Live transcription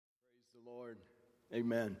the Lord.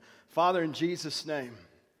 Amen. Father, in Jesus' name,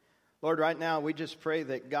 Lord, right now we just pray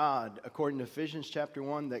that God, according to Ephesians chapter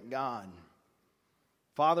 1, that God,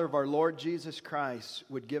 Father of our Lord Jesus Christ,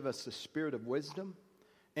 would give us the spirit of wisdom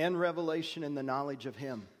and revelation in the knowledge of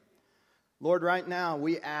Him. Lord, right now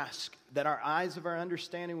we ask that our eyes of our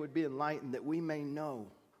understanding would be enlightened, that we may know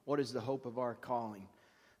what is the hope of our calling,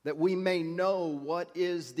 that we may know what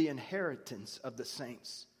is the inheritance of the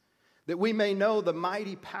saints, that we may know the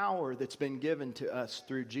mighty power that's been given to us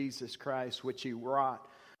through Jesus Christ, which He wrought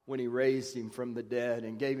when He raised Him from the dead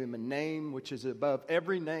and gave Him a name which is above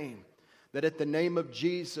every name, that at the name of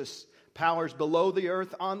Jesus, powers below the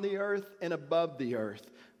earth, on the earth, and above the earth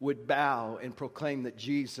would bow and proclaim that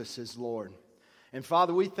Jesus is Lord. And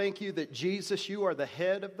Father, we thank You that Jesus, You are the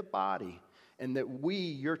head of the body, and that we,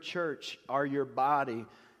 Your church, are Your body,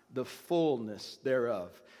 the fullness thereof.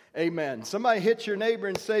 Amen. Somebody hit your neighbor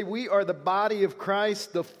and say, we are the body of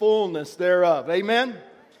Christ, the fullness thereof. Amen.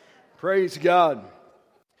 Praise God.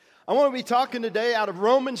 I want to be talking today out of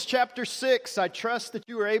Romans chapter 6. I trust that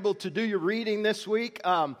you were able to do your reading this week.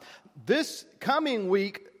 This coming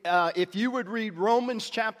week, if you would read Romans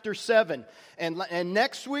chapter 7. And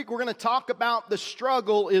next week we're going to talk about the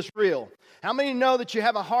struggle is real. How many know that you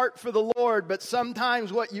have a heart for the Lord, but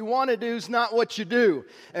sometimes what you want to do is not what you do?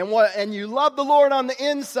 And you love the Lord on the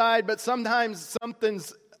inside, but sometimes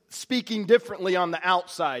something's speaking differently on the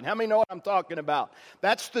outside. How many know what I'm talking about?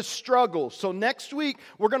 That's the struggle. So next week,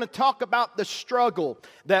 we're going to talk about the struggle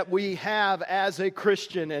that we have as a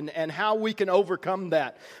Christian and how we can overcome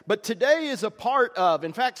that. But today is a part of,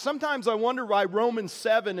 in fact, sometimes I wonder why Romans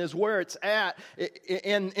 7 is where it's at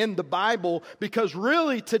in the Bible, because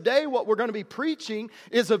really today what we're going to be preaching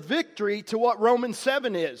is a victory to what Romans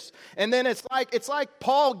 7 is. And then it's like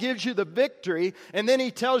Paul gives you the victory, and then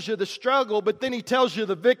he tells you the struggle, but then he tells you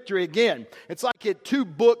the victory again. It's like it two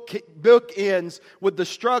bookends with the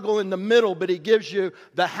struggle in the middle, but he gives you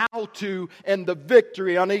the how-to and the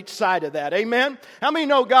victory on each side of that. Amen? How many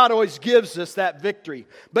know God always gives us that victory?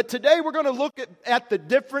 But today we're going to look at the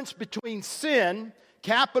difference between sin,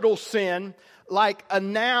 capital sin, like a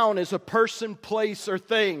noun is a person, place, or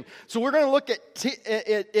thing. So we're going to look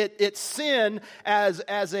at sin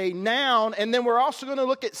as a noun, and then we're also going to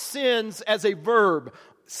look at sins as a verb.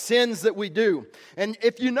 Sins that we do. And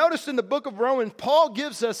if you notice in the book of Romans, Paul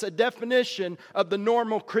gives us a definition of the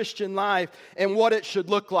normal Christian life and what it should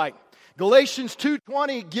look like. Galatians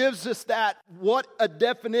 2:20 gives us what a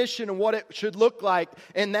definition and what it should look like,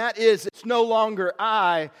 and that is it's no longer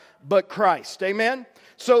I, but Christ. Amen?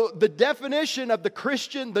 So the definition of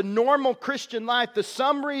the normal Christian life, the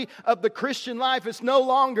summary of the Christian life is no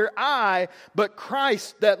longer I, but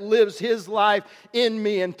Christ that lives His life in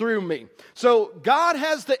me and through me. So God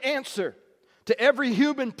has the answer to every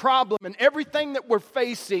human problem and everything that we're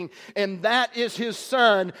facing, and that is His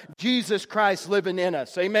Son, Jesus Christ, living in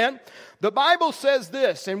us. Amen? The Bible says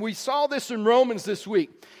this, and we saw this in Romans this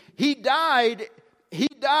week. He died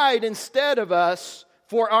instead of us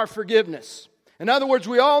for our forgiveness. In other words,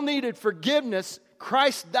 we all needed forgiveness.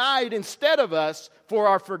 Christ died instead of us for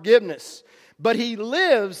our forgiveness. But He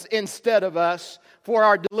lives instead of us for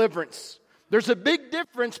our deliverance. There's a big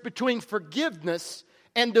difference between forgiveness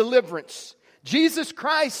and deliverance. Jesus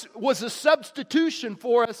Christ was a substitution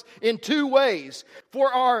for us in two ways.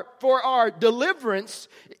 For our deliverance,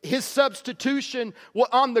 His substitution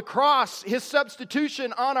on the cross, His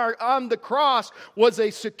substitution on the cross was a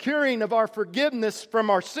securing of our forgiveness from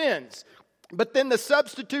our sins. But then the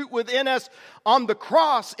substitute within us on the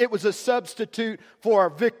cross, it was a substitute for our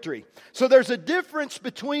victory. So there's a difference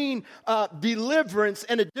between deliverance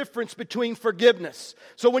and a difference between forgiveness.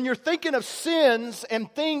 So when you're thinking of sins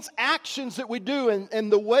and things, actions that we do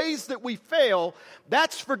and the ways that we fail,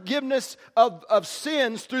 that's forgiveness of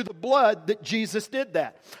sins through the blood that Jesus did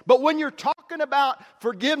that. But when you're talking about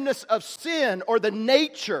forgiveness of sin or the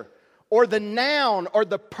nature or the noun or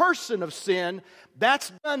the person of sin,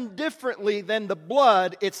 that's done differently than the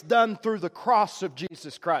blood. It's done through the cross of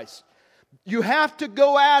Jesus Christ. You have to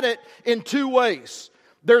go at it in two ways.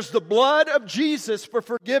 There's the blood of Jesus for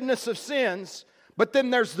forgiveness of sins, but then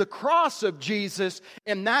there's the cross of Jesus,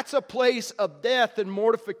 and that's a place of death and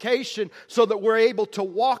mortification so that we're able to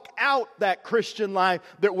walk out that Christian life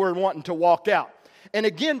that we're wanting to walk out. And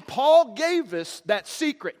again, Paul gave us that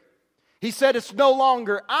secret. He said, it's no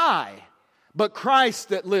longer I, but Christ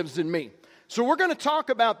that lives in me. So we're going to talk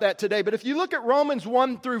about that today. But if you look at Romans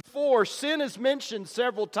 1 through 4, sin is mentioned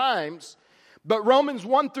several times. But Romans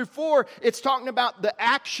 1 through 4, it's talking about the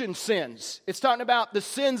action sins. It's talking about the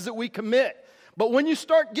sins that we commit. But when you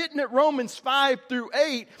start getting at Romans 5 through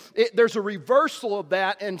 8, there's a reversal of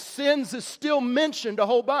that, and sins is still mentioned a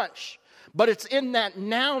whole bunch. But it's in that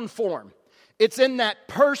noun form. It's in that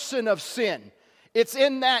person of sin. It's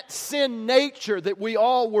in that sin nature that we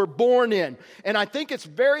all were born in. And I think it's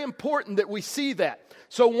very important that we see that.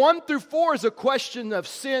 So 1 through 4 is a question of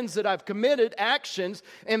sins that I've committed, actions.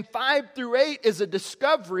 And 5 through 8 is a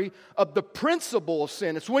discovery of the principle of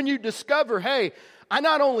sin. It's when you discover, hey, I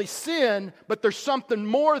not only sin, but there's something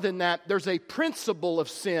more than that. There's a principle of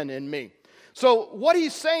sin in me. So what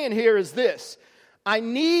he's saying here is this. I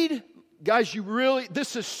need... Guys,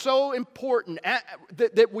 this is so important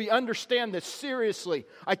that we understand this seriously.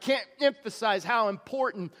 I can't emphasize how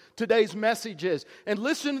important today's message is. And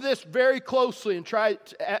listen to this very closely and try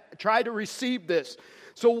to receive this.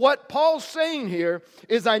 So what Paul's saying here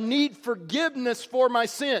is I need forgiveness for my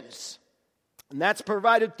sins. And that's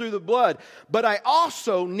provided through the blood. But I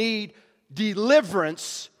also need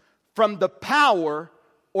deliverance from the power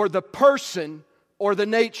or the person or the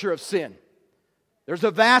nature of sin. There's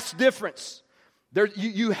a vast difference.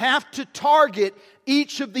 You have to target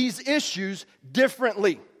each of these issues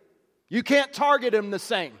differently. You can't target them the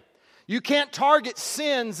same. You can't target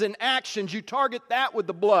sins and actions. You target that with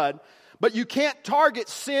the blood. But you can't target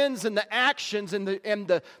sins and the actions and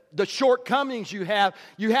the shortcomings you have.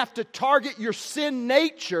 You have to target your sin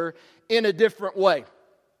nature in a different way.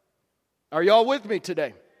 Are y'all with me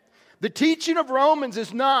today? The teaching of Romans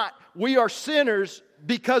is not we are sinners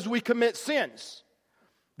because we commit sins.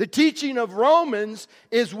 The teaching of Romans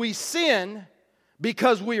is we sin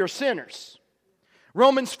because we are sinners.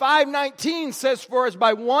 Romans 5:19 says, for as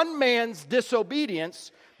by one man's disobedience,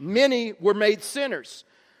 many were made sinners.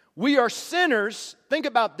 We are sinners, think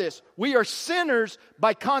about this, we are sinners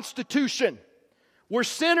by constitution. We're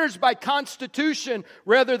sinners by constitution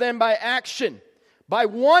rather than by action. By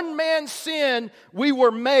one man's sin, we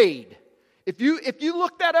were made. If you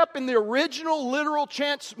look that up in the original literal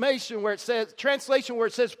translation where it says,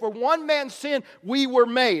 for one man's sin, we were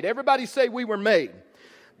made. Everybody say we were made.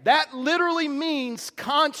 That literally means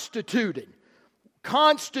constituted.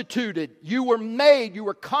 Constituted. You were made. You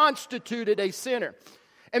were constituted a sinner.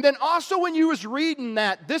 And then also when you was reading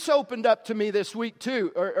that, this opened up to me this week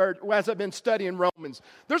too, or as I've been studying Romans.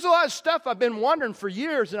 There's a lot of stuff I've been wondering for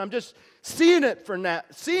years, and I'm just seeing it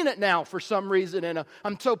now for some reason. And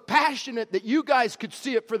I'm so passionate that you guys could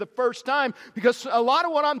see it for the first time, because a lot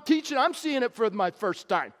of what I'm teaching, I'm seeing it for my first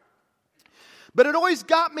time. But it always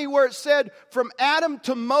got me where it said, from Adam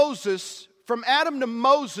to Moses,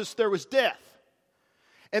 there was death.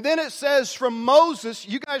 And then it says from Moses,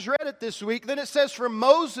 you guys read it this week, then it says from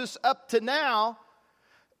Moses up to now,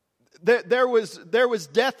 there was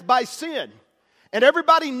death by sin. And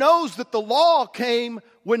everybody knows that the law came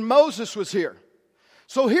when Moses was here.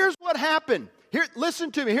 So here's what happened.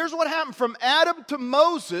 Listen to me. Here's what happened. From Adam to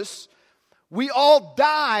Moses, we all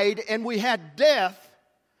died and we had death.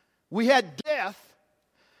 We had death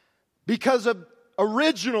because of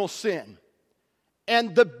original sin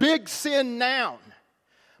and the big sin noun.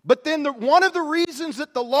 But then one of the reasons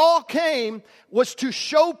that the law came was to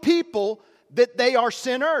show people that they are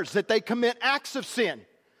sinners, that they commit acts of sin.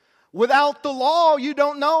 Without the law, you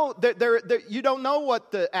don't know you don't know what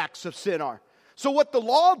the acts of sin are. So what the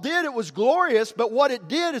law did, it was glorious, but what it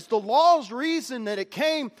did is the law's reason that it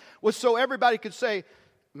came was so everybody could say,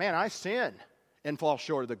 man, I sin and fall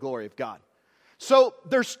short of the glory of God. So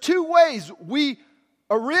there's two ways we're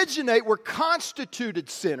constituted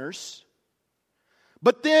sinners.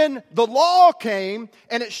 But then the law came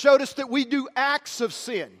and it showed us that we do acts of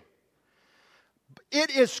sin. It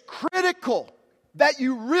is critical that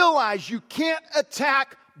you realize you can't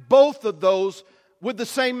attack both of those with the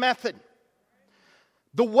same method.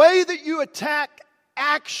 The way that you attack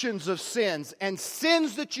actions of sins and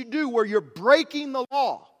sins that you do where you're breaking the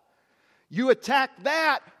law, you attack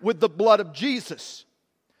that with the blood of Jesus.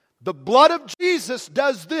 The blood of Jesus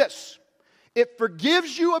does this. It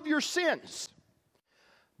forgives you of your sins.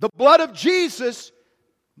 The blood of Jesus,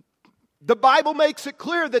 the Bible makes it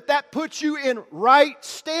clear that puts you in right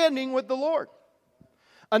standing with the Lord.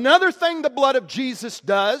 Another thing the blood of Jesus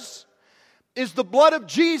does is the blood of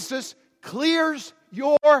Jesus clears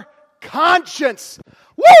your conscience.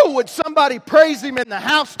 Woo! Would somebody praise Him in the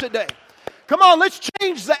house today? Come on, let's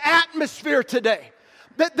change the atmosphere today.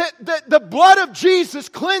 The blood of Jesus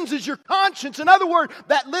cleanses your conscience. In other words,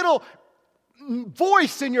 that little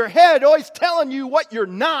voice in your head always telling you what you're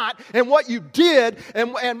not and what you did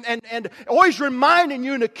and always reminding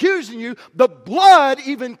you and accusing you, the blood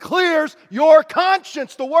even clears your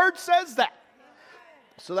conscience. The Word says that.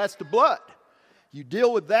 So that's the blood. You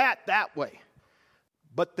deal with that way.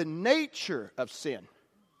 But the nature of sin,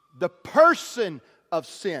 the person of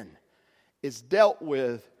sin, is dealt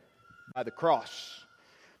with by the cross.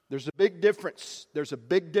 There's a big difference. There's a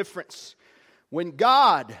big difference. When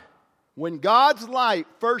God's light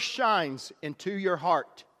first shines into your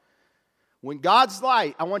heart, when God's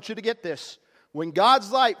light, I want you to get this. When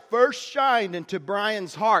God's light first shined into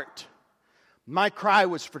Brian's heart, my cry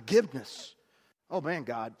was forgiveness. Oh man,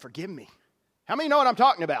 God, forgive me. How many know what I'm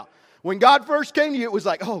talking about? When God first came to you, it was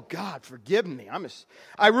like, oh God, forgive me.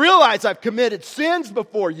 I realize I've committed sins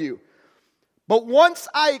before you. But once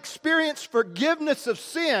I experienced forgiveness of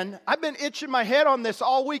sin, I've been itching my head on this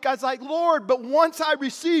all week. I was like, Lord, but once I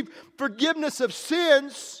received forgiveness of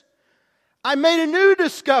sins, I made a new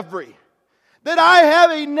discovery. That I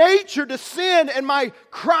have a nature to sin, and my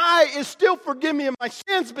cry is still forgive me of my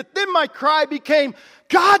sins. But then my cry became,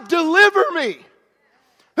 God, deliver me.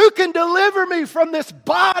 Who can deliver me from this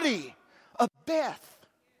body of death?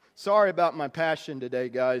 Sorry about my passion today,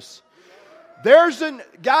 guys. There's an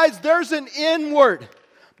inward.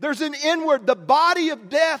 There's an inward. The body of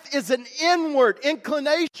death is an inward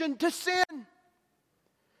inclination to sin.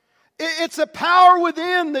 It's a power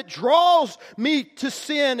within that draws me to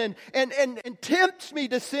sin and tempts me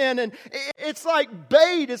to sin. And it's like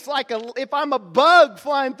bait. It's like if I'm a bug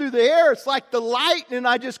flying through the air, it's like the light and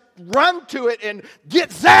I just run to it and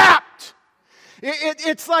get zapped.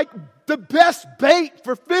 It's like the best bait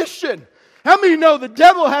for fishing. How many know the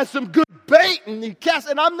devil has some good bait and he casts,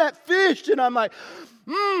 and I'm that fish and I'm like,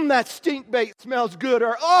 that stink bait smells good,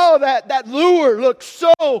 or oh, that lure looks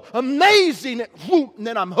so amazing, and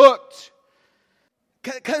then I'm hooked.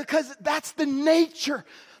 Because that's the nature.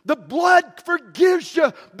 The blood forgives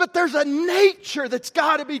you, but there's a nature that's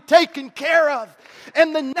got to be taken care of.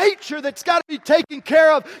 And the nature that's got to be taken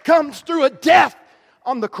care of comes through a death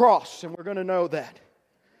on the cross, and we're going to know that.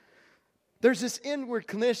 There's this inward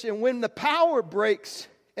condition. When the power breaks,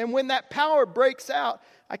 and when that power breaks out,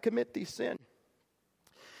 I commit these sins.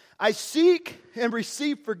 I seek and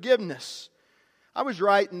receive forgiveness. I was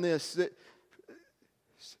writing this. That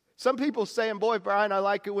some people saying, boy, Brian, I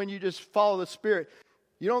like it when you just follow the Spirit.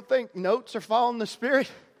 You don't think notes are following the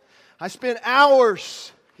Spirit? I spent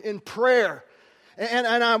hours in prayer.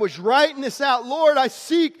 And I was writing this out. Lord, I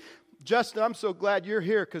seek. Justin, I'm so glad you're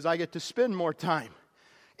here because I get to spend more time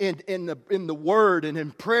in the Word and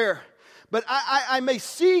in prayer. But I may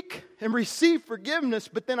seek and receive forgiveness,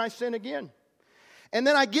 but then I sin again. And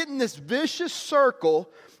then I get in this vicious circle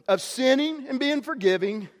of sinning and being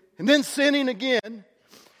forgiving, and then sinning again.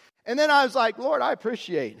 And then I was like, Lord, I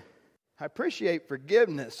appreciate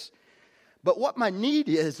forgiveness. But what my need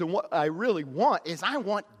is and what I really want is I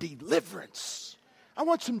want deliverance. I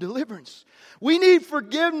want some deliverance. We need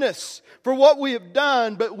forgiveness for what we have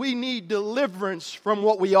done, but we need deliverance from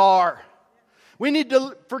what we are. We need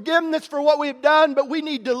forgiveness for what we have done, but we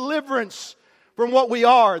need deliverance from what we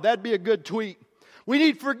are. That'd be a good tweet. We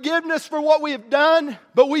need forgiveness for what we have done,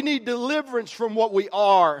 but we need deliverance from what we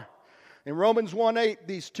are. In Romans 1:8,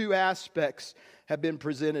 these two aspects have been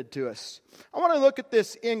presented to us. I want to look at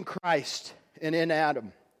this in Christ and in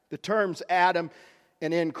Adam. The terms Adam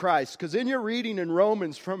and in Christ. Because in your reading in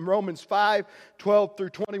Romans, from Romans 5:12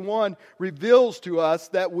 through 21, reveals to us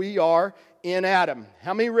that we are in Adam.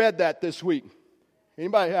 How many read that this week?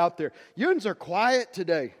 Anybody out there? You'ns are quiet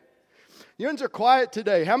today. You'ns are quiet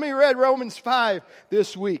today. How many read Romans 5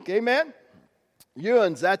 this week? Amen?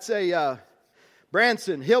 You'ns, that's a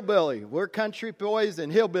Branson hillbilly. We're country boys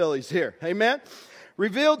and hillbillies here. Amen?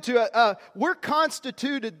 Revealed to we're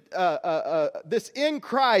constituted this in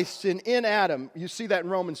Christ and in Adam. You see that in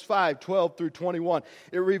Romans 5:12 through 21.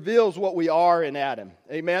 It reveals what we are in Adam.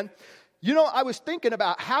 Amen? You know, I was thinking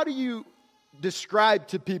about how do you describe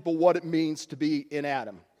to people what it means to be in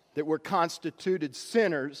Adam? That we're constituted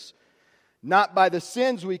sinners, not by the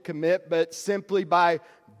sins we commit, but simply by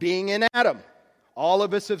being in Adam. All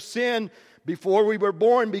of us have sinned before we were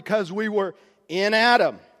born because we were in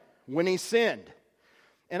Adam when he sinned.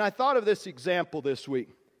 And I thought of this example this week.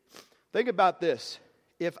 Think about this.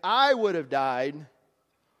 If I would have died,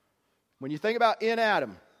 when you think about in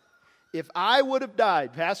Adam, if I would have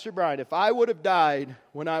died, Pastor Brian, if I would have died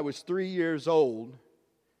when I was 3 years old,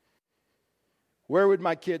 where would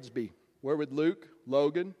my kids be? Where would Luke,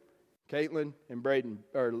 Logan, Caitlin, and Braden,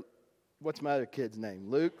 or what's my other kid's name?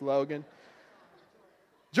 Luke, Logan,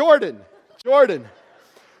 Jordan.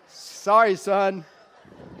 Sorry, son.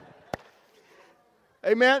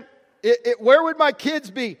 Amen. Where would my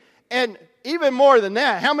kids be? And even more than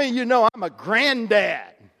that, how many of you know I'm a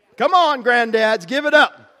granddad? Come on, granddads, give it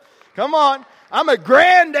up. Come on. I'm a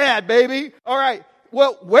granddad, baby. All right.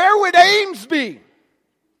 Well, where would Ames be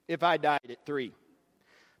if I died at 3?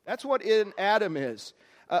 That's what in Adam is.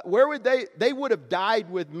 Where would they would have died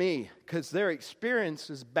with me because their experience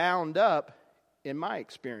is bound up in my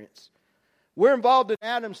experience. We're involved in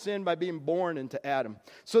Adam's sin by being born into Adam.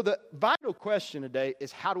 So the vital question today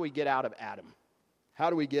is, how do we get out of Adam? How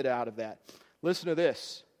do we get out of that? Listen to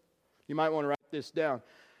this. You might want to write this down.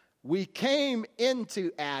 We came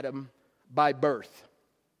into Adam by birth.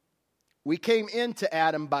 We came into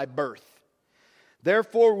Adam by birth.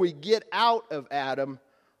 Therefore, we get out of Adam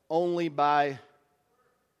only by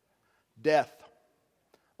death.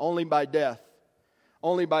 Only by death.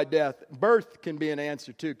 Only by death. Birth can be an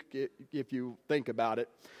answer too, if you think about it.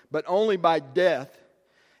 But only by death.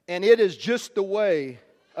 And it is just the way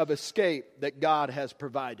of escape that God has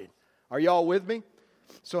provided. Are y'all with me?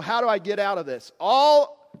 So how do I get out of this?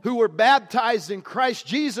 All who were baptized in Christ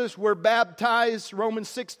Jesus were baptized, Romans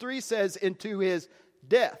 6:3 says, into His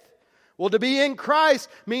death. Well, to be in Christ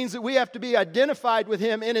means that we have to be identified with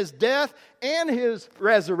Him in His death and His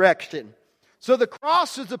resurrection. So the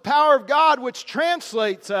cross is the power of God which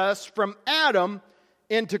translates us from Adam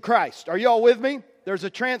into Christ. Are you all with me? There's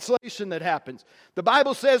a translation that happens. The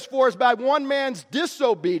Bible says, for as by one man's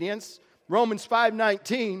disobedience, Romans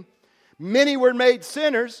 5:19, many were made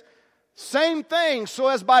sinners. Same thing. So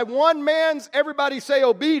as by one man's, everybody say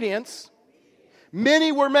obedience,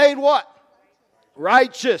 many were made what?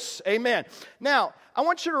 Righteous. Amen. Now, I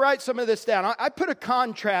want you to write some of this down. I put a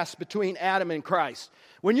contrast between Adam and Christ.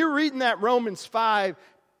 When you're reading that Romans 5,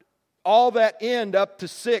 all that end up to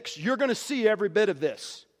 6, you're going to see every bit of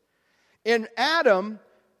this. In Adam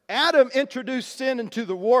introduced sin into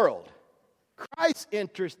the world. Christ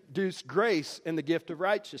introduced grace and the gift of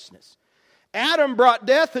righteousness. Adam brought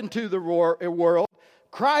death into the world.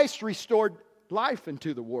 Christ restored life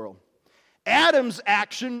into the world. Adam's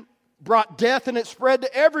action brought death and it spread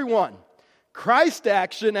to everyone. Christ's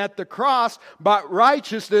action at the cross brought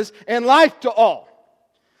righteousness and life to all.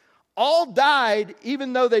 All died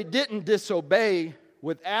even though they didn't disobey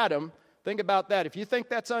with Adam. Think about that. If you think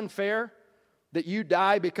that's unfair, that you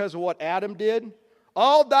die because of what Adam did,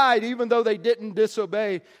 all died even though they didn't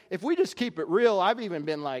disobey. If we just keep it real, I've even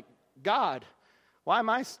been like, God, why am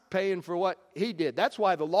I paying for what He did? That's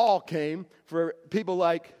why the law came for people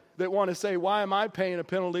like that want to say, why am I paying a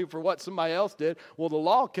penalty for what somebody else did? Well, the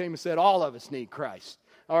law came and said all of us need Christ.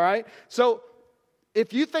 All right? So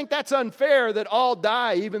if you think that's unfair that all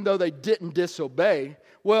die even though they didn't disobey,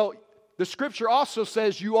 well, the Scripture also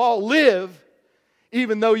says you all live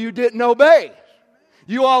even though you didn't obey.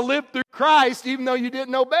 You all lived through Christ even though you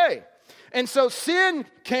didn't obey. And so sin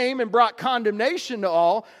came and brought condemnation to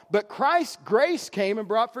all, but Christ's grace came and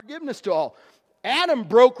brought forgiveness to all. Adam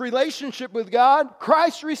broke relationship with God.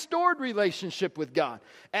 Christ restored relationship with God.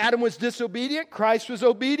 Adam was disobedient. Christ was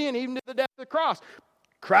obedient even to the death of the cross.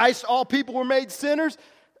 Christ, all people were made sinners.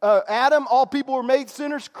 Adam, all people were made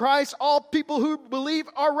sinners. Christ, all people who believe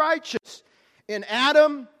are righteous. In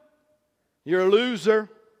Adam, you're a loser.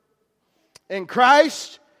 In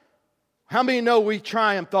Christ, how many know we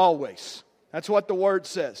triumphed always? That's what the Word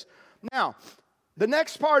says. Now, the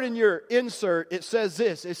next part in your insert, it says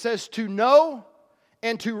this. It says to know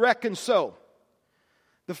and to reckon so.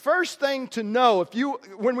 The first thing to know,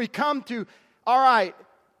 when we come to, all right,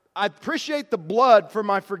 I appreciate the blood for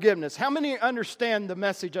my forgiveness. How many understand the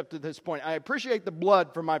message up to this point? I appreciate the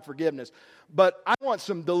blood for my forgiveness, but I want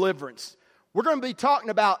some deliverance. We're going to be talking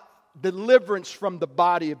about deliverance from the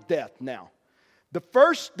body of death now.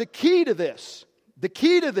 The key to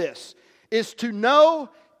this is to know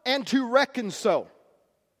and to reckon so.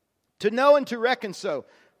 To know and to reckon so.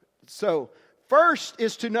 So, first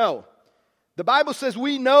is to know. The Bible says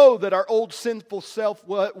we know that our old sinful self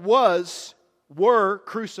were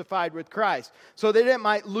crucified with Christ, so that it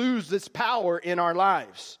might lose its power in our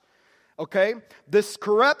lives. Okay? This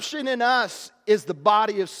corruption in us is the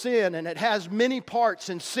body of sin, and it has many parts,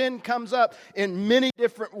 and sin comes up in many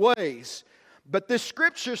different ways. But this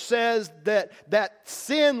scripture says that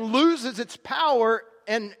sin loses its power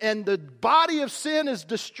and the body of sin is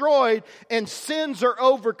destroyed and sins are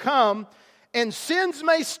overcome. And sins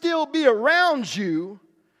may still be around you,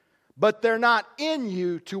 but they're not in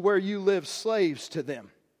you to where you live slaves to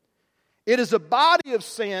them. It is a body of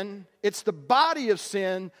sin. It's the body of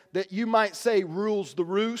sin that you might say rules the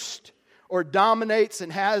roost or dominates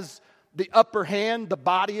and has the upper hand, the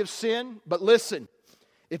body of sin. But listen.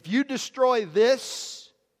 If you destroy this,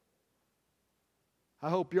 I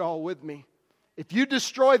hope you're all with me. If you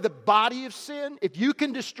destroy the body of sin, if you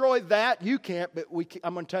can destroy that, you can't, but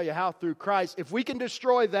I'm going to tell you how through Christ. If we can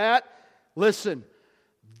destroy that, listen,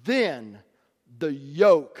 then the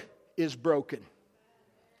yoke is broken.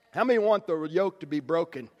 How many want the yoke to be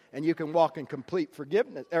broken and you can walk in complete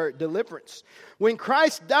forgiveness or deliverance? When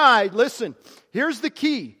Christ died, listen, here's the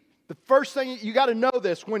key. The first thing, you got to know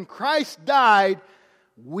this. When Christ died,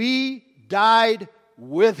 we died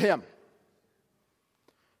with Him.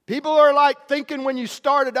 People are like thinking when you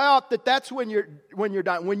started out that that's when you're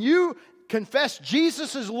dying. When you confess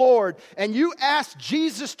Jesus as Lord and you ask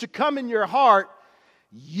Jesus to come in your heart,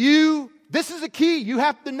 this is the key. You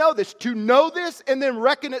have to know this. To know this and then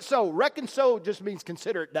reckon it so. Reckon so just means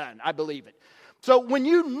consider it done. I believe it. So when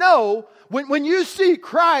you know, when you see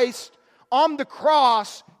Christ on the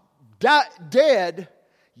cross dead,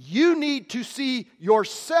 you need to see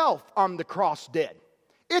yourself on the cross dead.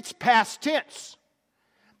 It's past tense.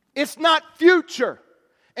 It's not future.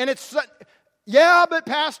 And it's, yeah, but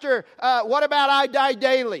Pastor, what about I die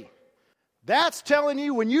daily? That's telling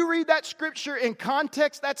you, when you read that scripture in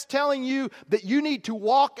context, that's telling you that you need to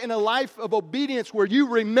walk in a life of obedience where you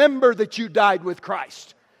remember that you died with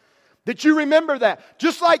Christ. That you remember that.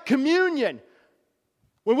 Just like communion.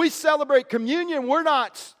 When we celebrate communion,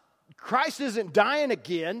 Christ isn't dying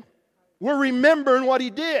again. We're remembering what He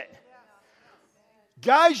did.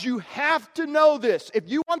 Guys, you have to know this. If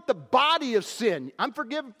you want the body of sin, I'm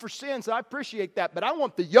forgiven for sins, I appreciate that, but I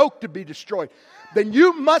want the yoke to be destroyed. Then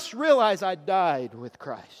you must realize I died with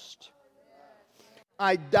Christ.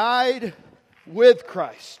 I died with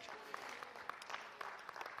Christ.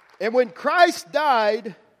 And when Christ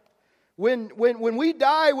died, when we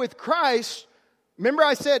die with Christ, remember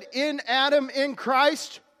I said in Adam, in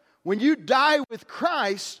Christ? When you die with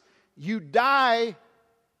Christ, you die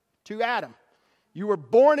to Adam. You were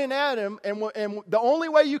born in Adam, and the only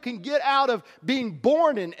way you can get out of being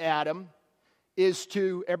born in Adam is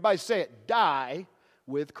to, everybody say it, die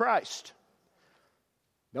with Christ.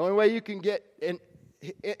 The only way you can get, and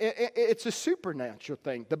it's a supernatural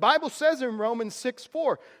thing. The Bible says in Romans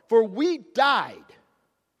 6:4, for we died,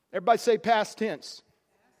 everybody say past tense,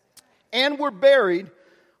 and were buried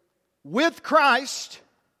with Christ.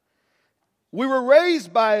 We were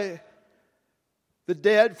raised by the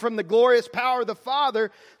dead from the glorious power of the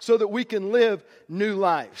Father so that we can live new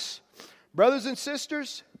lives. Brothers and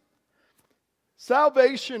sisters,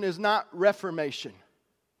 salvation is not reformation.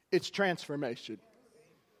 It's transformation.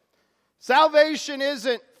 Salvation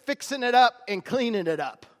isn't fixing it up and cleaning it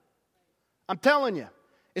up. I'm telling you,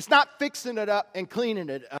 it's not fixing it up and cleaning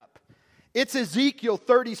it up. It's Ezekiel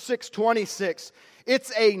 36:26.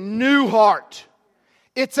 It's a new heart.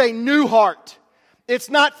 It's a new heart. It's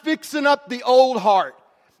not fixing up the old heart.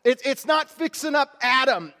 It's not fixing up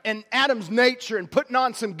Adam and Adam's nature and putting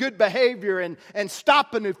on some good behavior and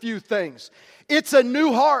stopping a few things. It's a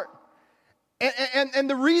new heart. And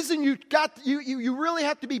the reason you really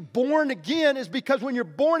have to be born again is because when you're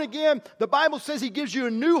born again, the Bible says He gives you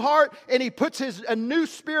a new heart and He puts a new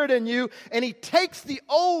spirit in you and He takes the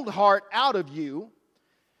old heart out of you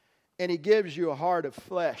and He gives you a heart of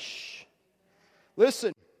flesh.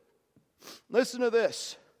 Listen to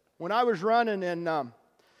this. When I was running, and I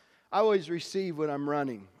always receive when I'm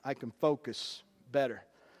running, I can focus better.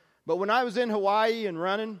 But when I was in Hawaii and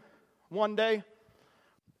running one day,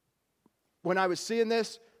 when I was seeing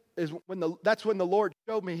this, that's when the Lord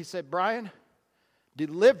showed me. He said, Brian,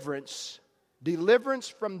 deliverance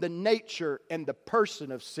from the nature and the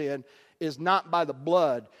person of sin is not by the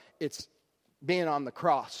blood, it's being on the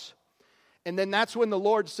cross. And then that's when the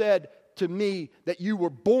Lord said to me that you were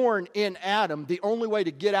born in Adam. The only way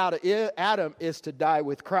to get out of Adam is to die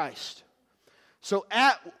with Christ. So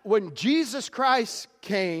when Jesus Christ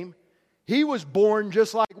came, He was born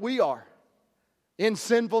just like we are, in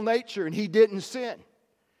sinful nature, and He didn't sin.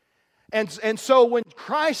 And so when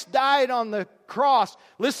Christ died on the cross,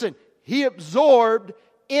 listen, He absorbed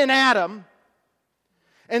in Adam.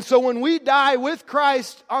 And so when we die with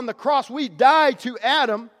Christ on the cross, we die to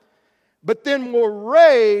Adam, but then we're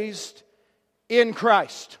raised in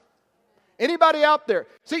Christ. Anybody out there?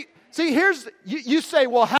 See, here's, you say,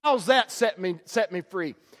 well, how's that set me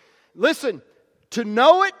free? Listen, to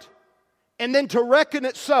know it and then to reckon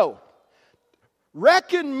it so.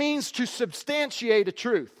 Reckon means to substantiate a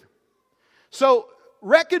truth. So,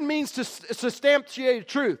 reckon means to substantiate a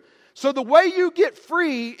truth. So, the way you get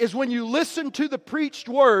free is when you listen to the preached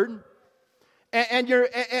word and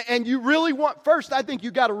you really want, first, I think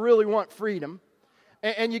you got to really want freedom.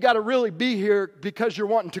 And you got to really be here because you're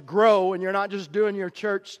wanting to grow and you're not just doing your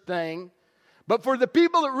church thing. But for the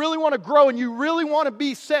people that really want to grow and you really want to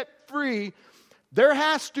be set free, there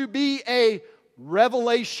has to be a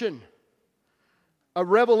revelation. A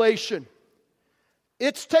revelation.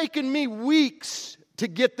 It's taken me weeks to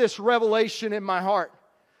get this revelation in my heart.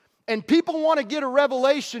 And people want to get a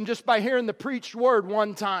revelation just by hearing the preached word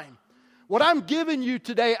one time. What I'm giving you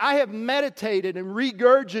today, I have meditated and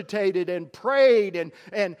regurgitated and prayed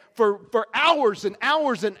and for hours and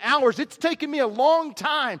hours and hours. It's taken me a long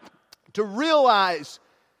time to realize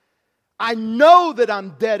I know that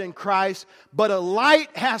I'm dead in Christ, but a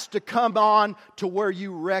light has to come on to where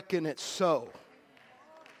you reckon it so.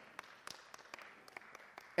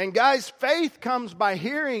 And guys, faith comes by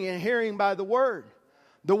hearing and hearing by the Word.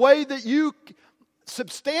 The way that you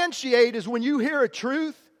substantiate is when you hear a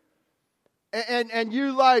truth and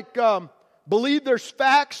you believe there's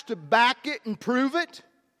facts to back it and prove it.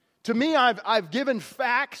 To me, I've given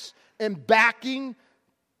facts and backing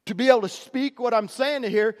to be able to speak what I'm saying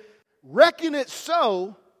here. Reckon it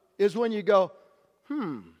so is when you go,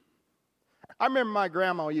 I remember my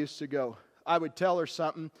grandma used to go, I would tell her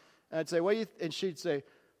something, and I'd say, and she'd say,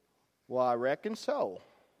 well, I reckon so.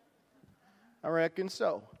 I reckon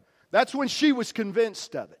so. That's when she was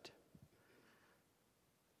convinced of it.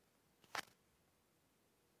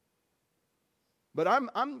 But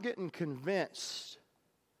I'm getting convinced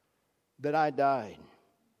that I died.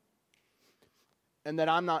 And that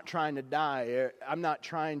I'm not trying to die. I'm not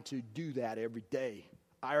trying to do that every day.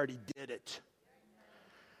 I already did it.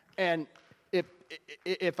 And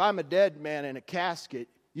if I'm a dead man in a casket,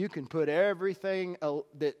 you can put everything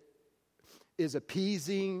that is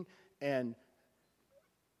appeasing and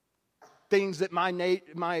things that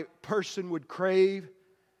my person would crave.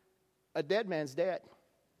 A dead man's dead.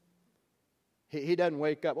 He doesn't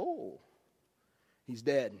wake up, he's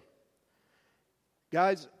dead.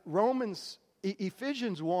 Guys,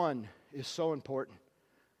 Ephesians 1 is so important.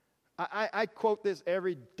 I quote this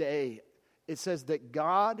every day. It says that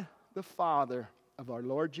God, the Father of our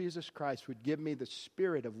Lord Jesus Christ, would give me the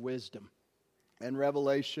spirit of wisdom and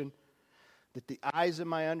revelation, that the eyes of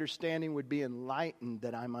my understanding would be enlightened,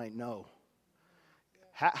 that I might know.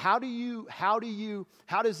 How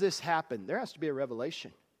does this happen? There has to be a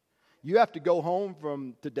revelation. You have to go home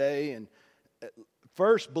from today and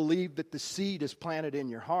first believe that the seed is planted in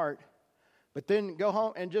your heart. But then go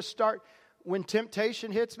home and just start. When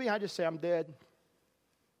temptation hits me, I just say, I'm dead.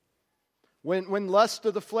 When lust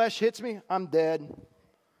of the flesh hits me, I'm dead.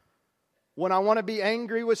 When I want to be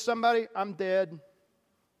angry with somebody, I'm dead.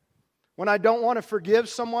 When I don't want to forgive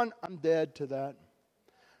someone, I'm dead to that.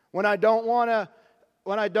 When I want,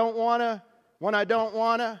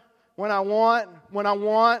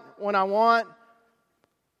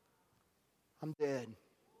 I'm dead.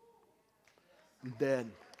 I'm dead.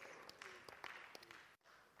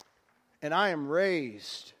 And I am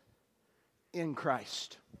raised in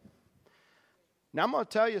Christ. Now I'm going to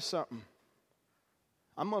tell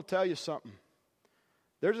you something.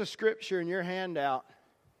 There's a scripture in your handout.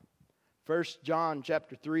 1 John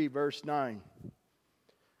chapter 3, verse 9.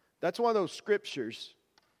 That's one of those scriptures.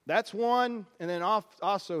 That's one, and then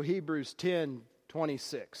also Hebrews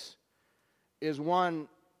 10:26 is one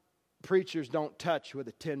preachers don't touch with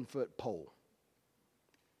a 10-foot pole.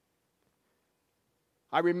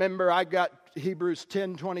 I remember I got Hebrews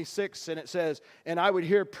 10:26, and it says, and I would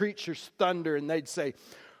hear preachers thunder, and they'd say,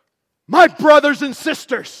 my brothers and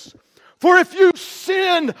sisters, for if you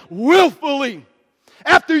sin willfully,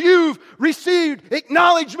 after you've received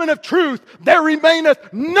acknowledgement of truth, there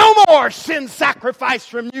remaineth no more sin sacrifice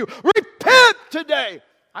from you. Repent today.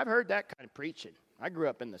 I've heard that kind of preaching. I grew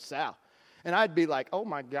up in the South. And I'd be like, oh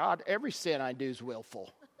my God, every sin I do is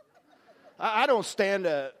willful. I don't stand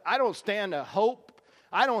a hope.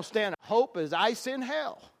 I don't stand a hope as ice in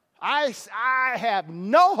hell. I have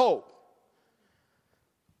no hope.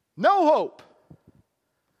 No hope.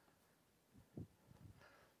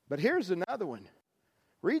 But here's another one.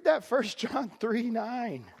 Read that 1 John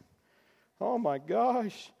 3:9. Oh my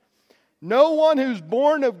gosh. No one who's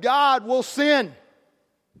born of God will sin.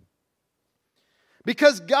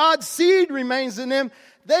 Because God's seed remains in them,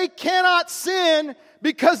 they cannot sin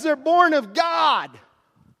because they're born of God.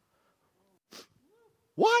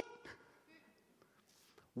 What?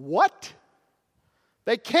 What?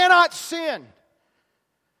 They cannot sin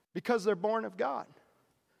because they're born of God.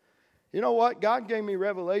 You know what? God gave me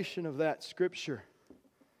revelation of that scripture.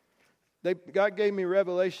 God gave me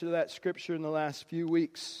revelation of that scripture in the last few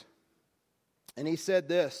weeks. And He said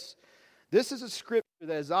this. This is a scripture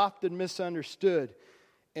that is often misunderstood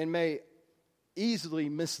and may easily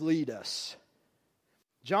mislead us.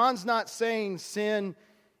 John's not saying sin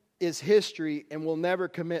is history and will never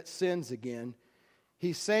commit sins again.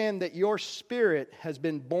 He's saying that your spirit has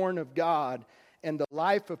been born of God and the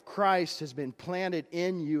life of Christ has been planted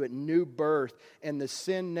in you at new birth, and the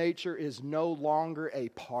sin nature is no longer a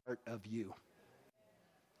part of you.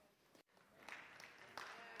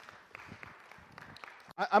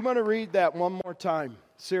 I'm going to read that one more time,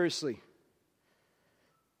 seriously.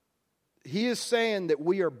 he is saying that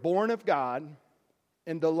we are born of God,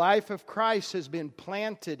 and the life of Christ has been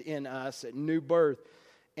planted in us at new birth.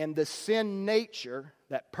 And the sin nature,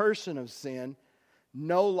 that person of sin,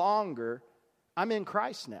 no longer, I'm in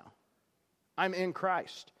Christ now. I'm in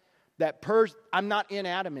Christ. I'm not in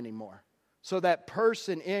Adam anymore. So that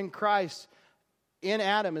person in Christ, in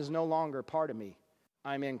Adam, is no longer a part of me.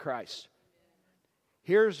 I'm in Christ.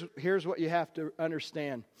 Here's what you have to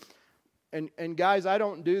understand. And guys, I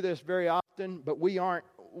don't do this very often, but we aren't.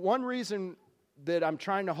 One reason that I'm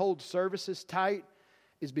trying to hold services tight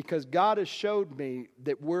is because God has showed me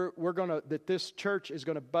that that this church is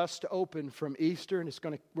gonna bust open from Easter,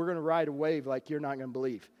 and we're gonna ride a wave like you're not gonna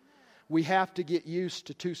believe. We have to get used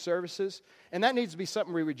to 2 services, and that needs to be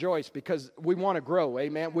something we rejoice because we want to grow.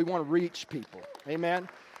 Amen. We want to reach people. Amen.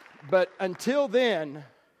 But until then,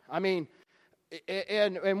 I mean.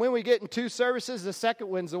 And when we get in 2 services, the second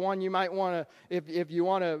one's the one you might want to, if you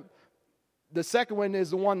want to, the second one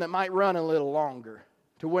is the one that might run a little longer,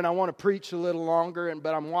 to when I want to preach a little longer,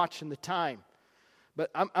 but I'm watching the time.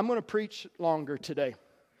 But I'm going to preach longer today.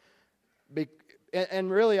 And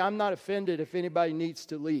really, I'm not offended if anybody needs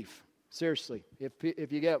to leave. Seriously,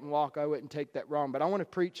 if you get up and walk, I wouldn't take that wrong. But I want to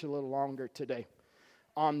preach a little longer today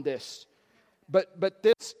on this. But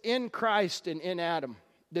this in Christ and in Adam.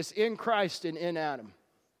 This in Christ and in Adam.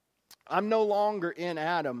 I'm no longer in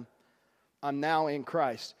Adam. I'm now in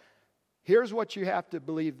Christ. Here's what you have to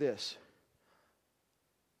believe this.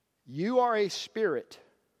 You are a spirit,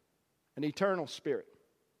 an eternal spirit.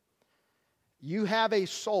 You have a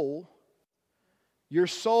soul. Your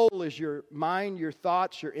soul is your mind, your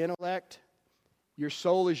thoughts, your intellect. Your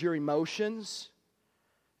soul is your emotions.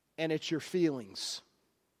 And it's your feelings.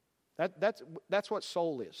 That's what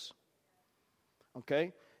soul is.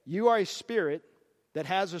 Okay? You are a spirit that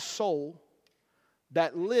has a soul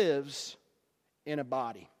that lives in a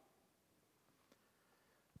body.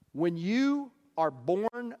 When you are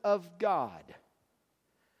born of God,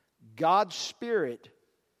 God's Spirit,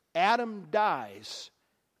 Adam dies,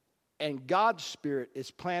 and God's Spirit is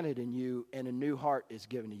planted in you, and a new heart is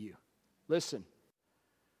given to you. Listen,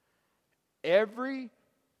 every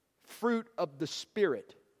fruit of the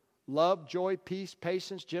Spirit, love, joy, peace,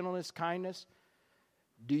 patience, gentleness, kindness,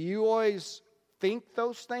 do you always think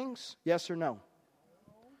those things? Yes or no?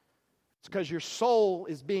 It's because your soul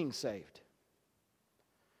is being saved.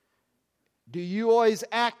 Do you always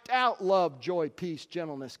act out love, joy, peace,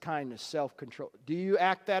 gentleness, kindness, self-control? Do you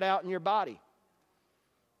act that out in your body?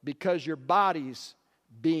 Because your body's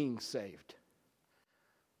being saved.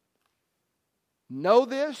 Know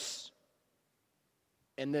this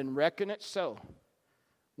and then reckon it so.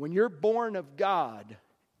 When you're born of God,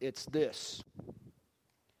 it's this.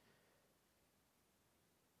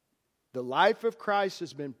 The life of Christ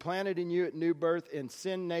has been planted in you at new birth, and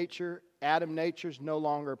sin nature, Adam nature, is no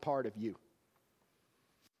longer a part of you.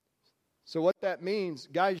 So what that means,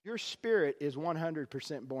 guys, your spirit is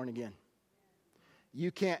 100% born again.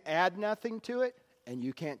 You can't add nothing to it, and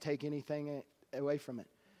you can't take anything away from it.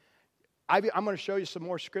 I'm going to show you some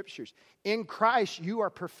more scriptures. In Christ, you are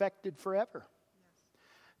perfected forever.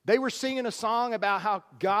 They were singing a song about how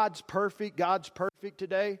God's perfect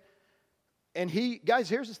today. And guys,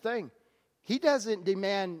 here's the thing. He doesn't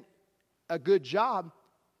demand a good job.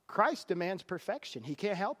 Christ demands perfection. He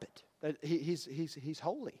can't help it. He's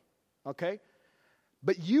holy. Okay?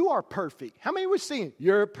 But you are perfect. How many was singing?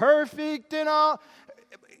 You're perfect in all.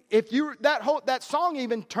 If you that song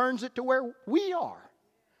even turns it to where we are.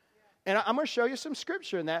 And I'm going to show you some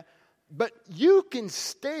scripture in that. But you can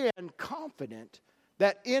stand confident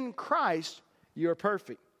that in Christ you're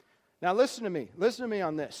perfect. Now listen to me. Listen to me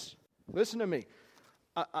on this. Listen to me.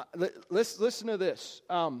 Listen to this.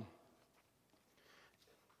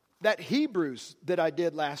 That Hebrews that I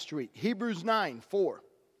did last week. Hebrews 9:4.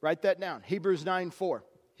 Write that down. Hebrews 9:4.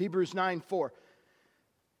 Hebrews 9:4.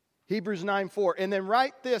 Hebrews 9:4. And then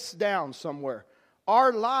write this down somewhere.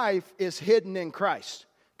 Our life is hidden in Christ.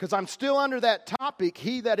 Because I'm still under that topic.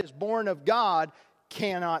 He that is born of God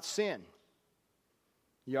cannot sin.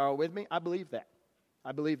 Y'all with me? I believe that.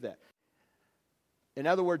 I believe that. In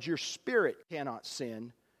other words, your spirit cannot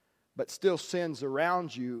sin, but still sins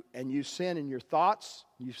around you, and you sin in your thoughts,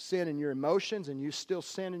 you sin in your emotions, and you still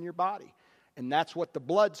sin in your body. And that's what the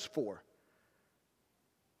blood's for.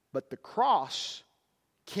 But the cross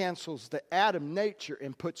cancels the Adam nature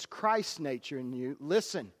and puts Christ's nature in you.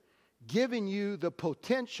 Listen, giving you the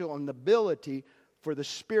potential and the ability for the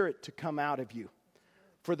Spirit to come out of you,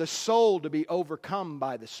 for the soul to be overcome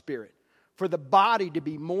by the Spirit, for the body to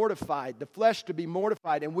be mortified, the flesh to be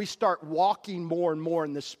mortified, and we start walking more and more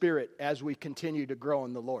in the Spirit as we continue to grow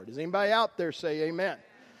in the Lord. Does anybody out there say amen?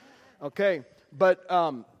 Okay, but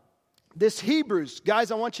this Hebrews,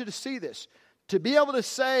 guys, I want you to see this. To be able to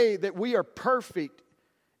say that we are perfect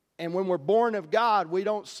and when we're born of God, we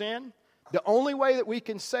don't sin, the only way that we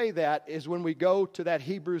can say that is when we go to that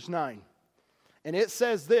Hebrews 9. And it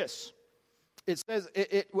says this. It says,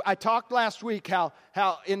 I talked last week how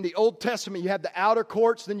in the Old Testament you had the outer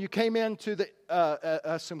courts, then you came into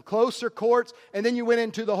the some closer courts, and then you went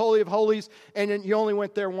into the Holy of Holies, and then you only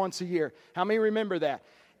went there once a year. How many remember that?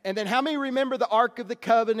 And then how many remember the Ark of the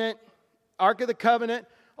Covenant? Ark of the Covenant.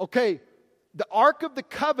 Okay, the Ark of the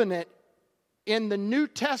Covenant in the New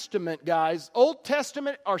Testament, guys, Old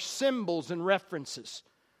Testament are symbols and references.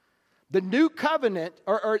 The New Covenant,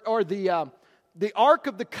 or the Ark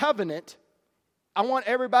of the Covenant, I want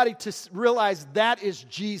everybody to realize that is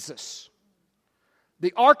Jesus.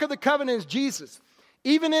 The Ark of the Covenant is Jesus.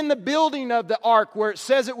 Even in the building of the Ark, where it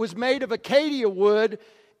says it was made of acacia wood,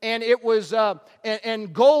 and it was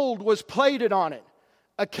and gold was plated on it.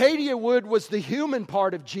 Acacia wood was the human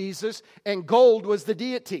part of Jesus, and gold was the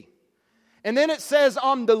deity. And then it says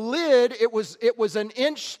on the lid, it was an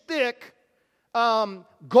inch thick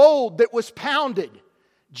gold that was pounded.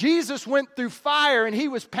 Jesus went through fire and he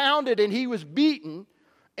was pounded and he was beaten,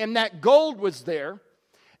 and that gold was there.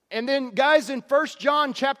 And then, guys, in 1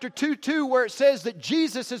 John chapter 2, where it says that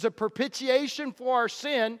Jesus is a propitiation for our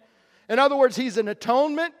sin, in other words, he's an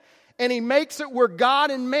atonement, and he makes it where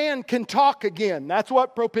God and man can talk again. That's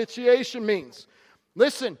what propitiation means.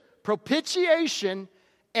 Listen, propitiation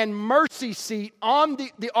and mercy seat on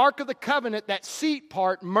the Ark of the Covenant, that seat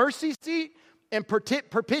part, mercy seat and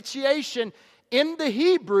propitiation in the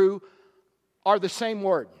Hebrew are the same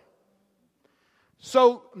word.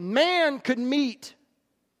 So man could meet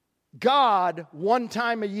God one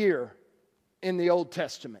time a year in the Old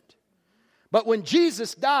Testament. But when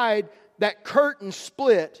Jesus died, that curtain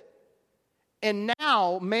split, and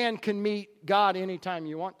now man can meet God anytime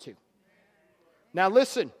you want to. Now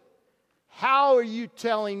listen, how are you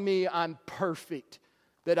telling me I'm perfect,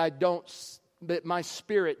 that my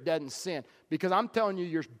spirit doesn't sin? Because I'm telling you,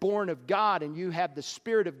 you're born of God and you have the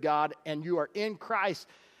Spirit of God and you are in Christ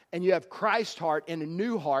and you have Christ's heart and a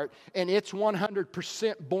new heart, and it's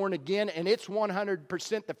 100% born again, and it's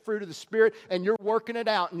 100% the fruit of the Spirit, and you're working it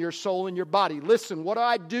out in your soul and your body. Listen, what do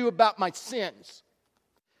I do about my sins?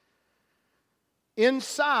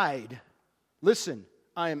 Inside, listen,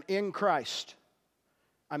 I am in Christ.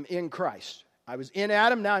 I'm in Christ. I was in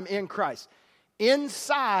Adam, now I'm in Christ.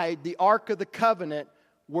 Inside the Ark of the Covenant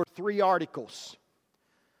were 3 articles.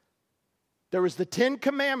 There was the 10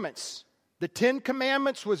 Commandments. The 10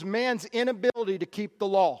 Commandments was man's inability to keep the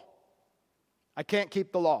law. I can't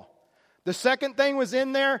keep the law. The second thing was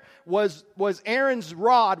in there was Aaron's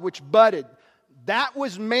rod, which budded. That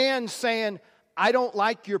was man saying, I don't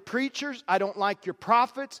like your preachers. I don't like your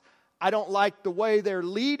prophets. I don't like the way they're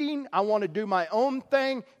leading. I want to do my own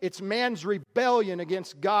thing. It's man's rebellion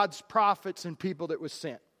against God's prophets and people that was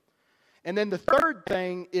sent. And then the third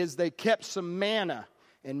thing is they kept some manna.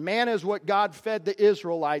 And manna is what God fed the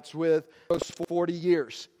Israelites with those 40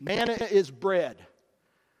 years. Manna is bread.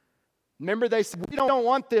 Remember, they said, we don't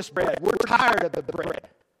want this bread. We're tired of the bread.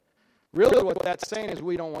 Really what that's saying is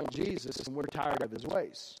we don't want Jesus and we're tired of his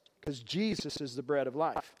ways. Because Jesus is the bread of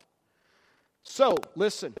life. So,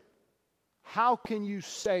 listen. How can you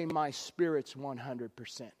say my spirit's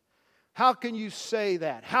 100%? How can you say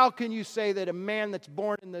that? How can you say that a man that's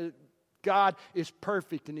born in the God is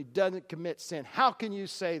perfect and he doesn't commit sin? How can you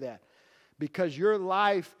say that? Because your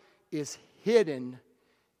life is hidden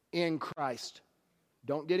in Christ.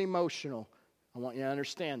 Don't get emotional. I want you to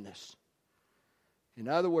understand this. In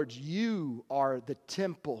other words, you are the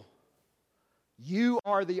temple. You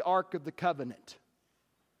are the Ark of the Covenant.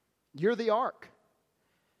 You're the Ark.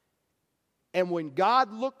 And when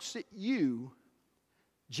God looks at you,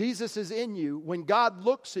 Jesus is in you. When God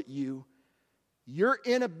looks at you, your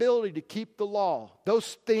inability to keep the law,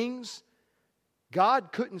 those things,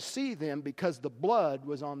 God couldn't see them because the blood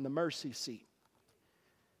was on the mercy seat.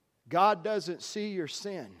 God doesn't see your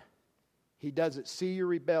sin. He doesn't see your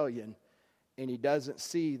rebellion. And He doesn't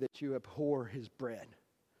see that you abhor His bread.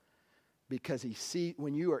 Because He sees,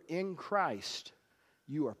 when you are in Christ,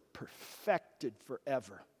 you are perfected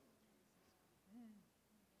forever.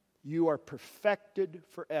 You are perfected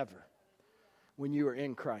forever when you are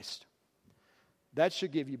in Christ. That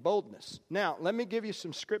should give you boldness. Now, let me give you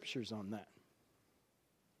some scriptures on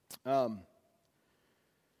that.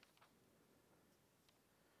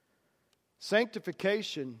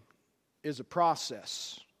 Sanctification is a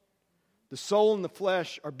process. The soul and the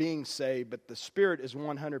flesh are being saved, but the spirit is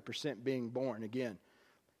 100% being born again.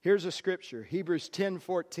 Here's a scripture. Hebrews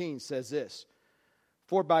 10:14 says this.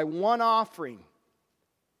 For by one offering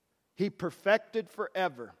He perfected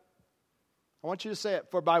forever. I want you to say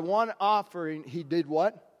it. For by one offering He did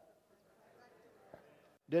what?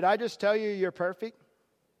 Did I just tell you you're perfect?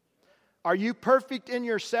 Are you perfect in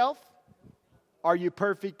yourself? Are you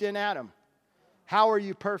perfect in Adam? How are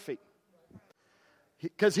you perfect?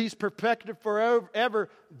 Because He's perfected forever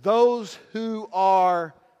those who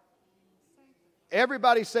are,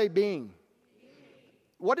 everybody say being.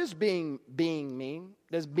 What does being mean?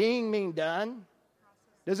 Does being mean done?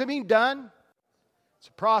 Does it mean done? It's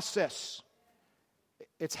a process.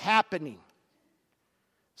 It's happening.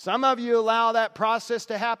 Some of you allow that process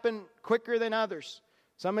to happen quicker than others.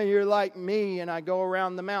 Some of you are like me and I go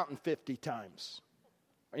around the mountain 50 times.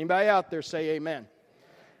 Anybody out there say amen?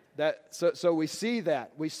 So we see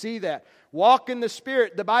that. We see that. Walk in the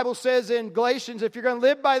Spirit. The Bible says in Galatians, if you're going to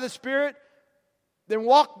live by the Spirit, then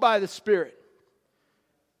walk by the Spirit.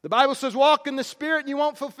 The Bible says walk in the Spirit and you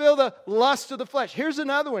won't fulfill the lust of the flesh. Here's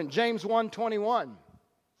another one, James 1:21.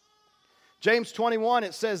 James 21,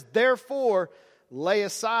 it says, therefore, lay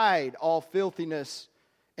aside all filthiness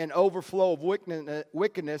and overflow of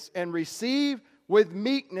wickedness and receive with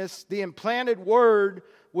meekness the implanted word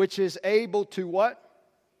which is able to what?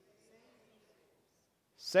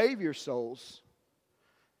 Save your souls.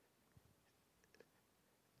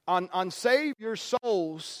 On save your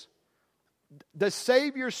souls, does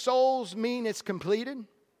save your souls mean it's completed?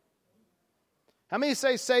 How many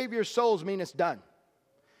say save your souls mean it's done?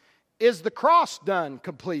 Is the cross done,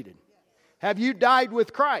 completed? Have you died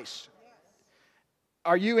with Christ?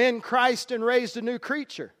 Are you in Christ and raised a new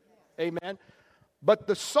creature? Amen. But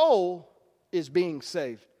the soul is being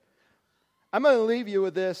saved. I'm going to leave you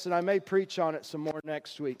with this, and I may preach on it some more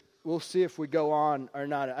next week. We'll see if we go on or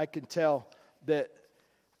not. I can tell that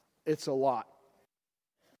it's a lot.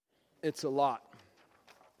 It's a lot.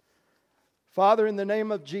 Father, in the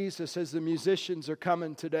name of Jesus, as the musicians are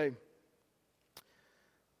coming today,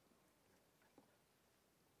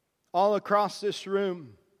 all across this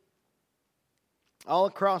room,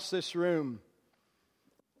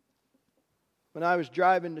 when I was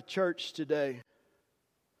driving to church today,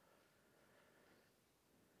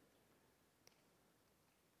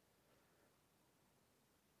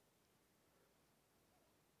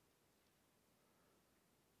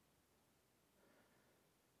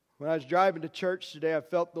 I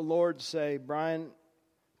felt the Lord say, Brian,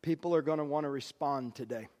 people are going to want to respond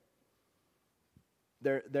today.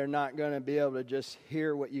 They're not going to be able to just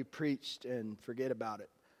hear what you preached and forget about it.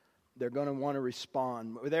 They're going to want to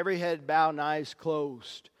respond. With every head bowed and eyes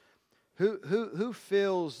closed, who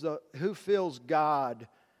feels God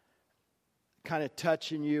kind of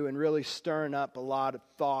touching you and really stirring up a lot of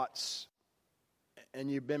thoughts, and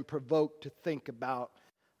you've been provoked to think about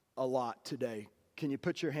a lot today? Can you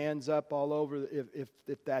put your hands up all over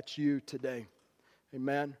if that's you today?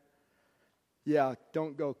 Amen. Yeah,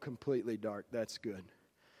 don't go completely dark. That's good.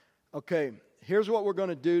 Okay, here's what we're going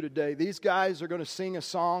to do today. These guys are going to sing a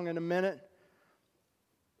song in a minute.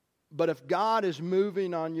 But if God is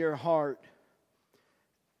moving on your heart,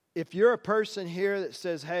 if you're a person here that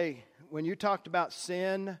says, hey, when you talked about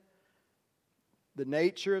sin, the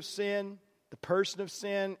nature of sin, the person of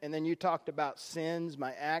sin, and then you talked about sins,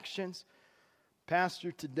 my actions,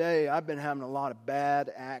 Pastor, today I've been having a lot of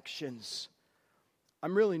bad actions.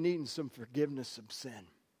 I'm really needing some forgiveness of sin.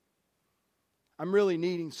 I'm really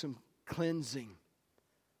needing some cleansing.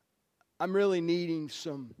 I'm really needing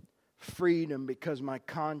some freedom because my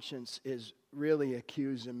conscience is really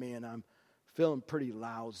accusing me and I'm feeling pretty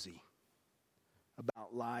lousy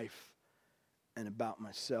about life and about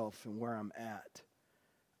myself and where I'm at.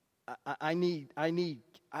 I need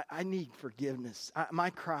forgiveness. My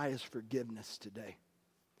cry is forgiveness today.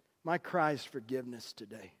 My cry is forgiveness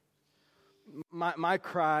today. My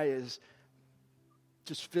cry is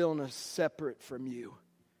just feeling us separate from you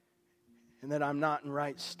and that I'm not in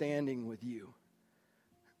right standing with you.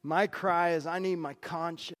 My cry is I need my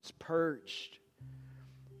conscience purged.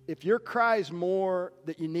 If your cry is more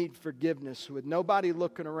that you need forgiveness with nobody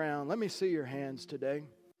looking around, let me see your hands today.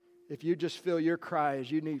 If you just feel your cry is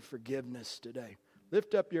you need forgiveness today,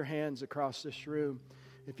 lift up your hands across this room.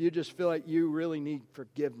 If you just feel like you really need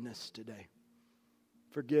forgiveness today.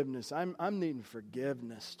 Forgiveness. I'm needing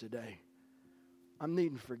forgiveness today. I'm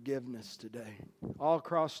needing forgiveness today. All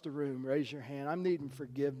across the room, raise your hand. I'm needing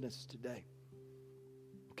forgiveness today.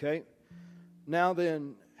 Okay? Now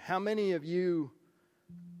then, how many of you,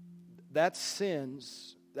 that's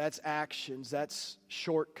sins, that's actions, that's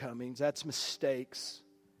shortcomings, that's mistakes.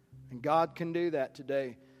 And God can do that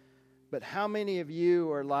today. But how many of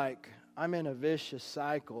you are like, I'm in a vicious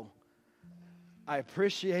cycle. I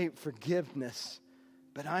appreciate forgiveness,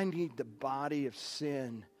 but I need the body of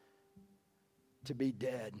sin to be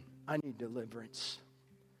dead. I need deliverance.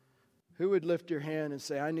 Who would lift your hand and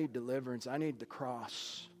say, I need deliverance. I need the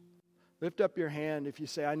cross. Lift up your hand if you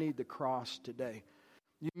say, I need the cross today.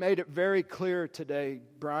 You made it very clear today,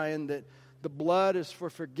 Brian, that the blood is for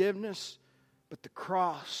forgiveness, but the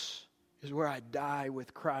cross is where I die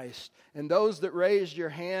with Christ. And those that raised your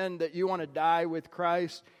hand that you want to die with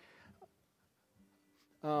Christ,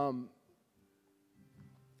 I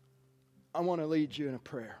want to lead you in a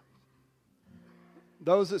prayer.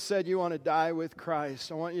 Those that said you want to die with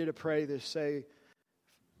Christ, I want you to pray this.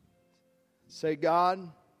 Say, God,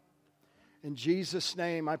 in Jesus'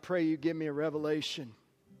 name, I pray you give me a revelation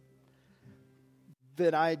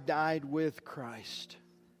that I died with Christ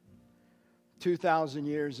 2,000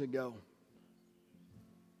 years ago.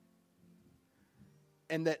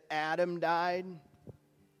 And that Adam died,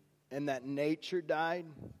 and that nature died,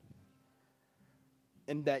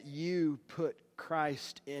 and that you put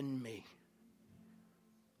Christ in me.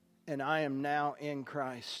 And I am now in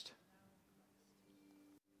Christ.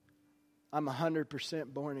 I'm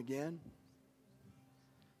 100% born again.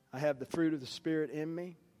 I have the fruit of the Spirit in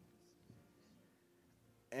me.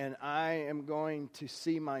 And I am going to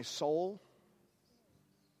see my soul,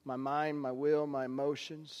 my mind, my will, my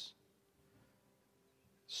emotions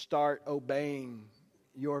start obeying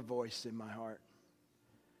your voice in my heart.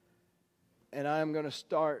 And I am going to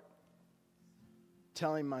start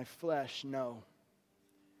telling my flesh no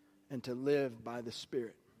and to live by the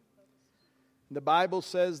Spirit. The Bible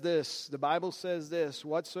says this.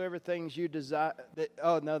 Whatsoever things you desire.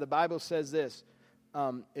 The Bible says this.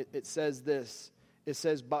 It says this. It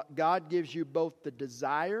says, but God gives you both the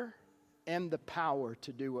desire and the power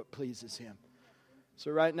to do what pleases Him.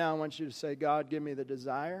 So right now I want you to say, God, give me the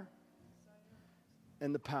desire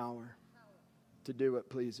and the power to do what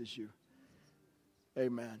pleases you.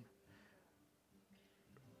 Amen.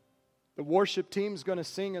 The worship team's going to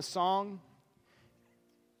sing a song.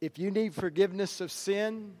 If you need forgiveness of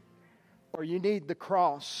sin or you need the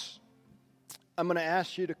cross, I'm going to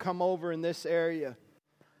ask you to come over in this area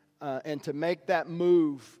and to make that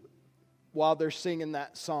move while they're singing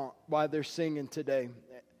that song, while they're singing today.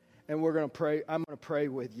 And we're going to pray. I'm going to pray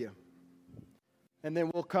with you. And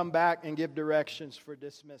then we'll come back and give directions for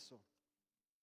dismissal.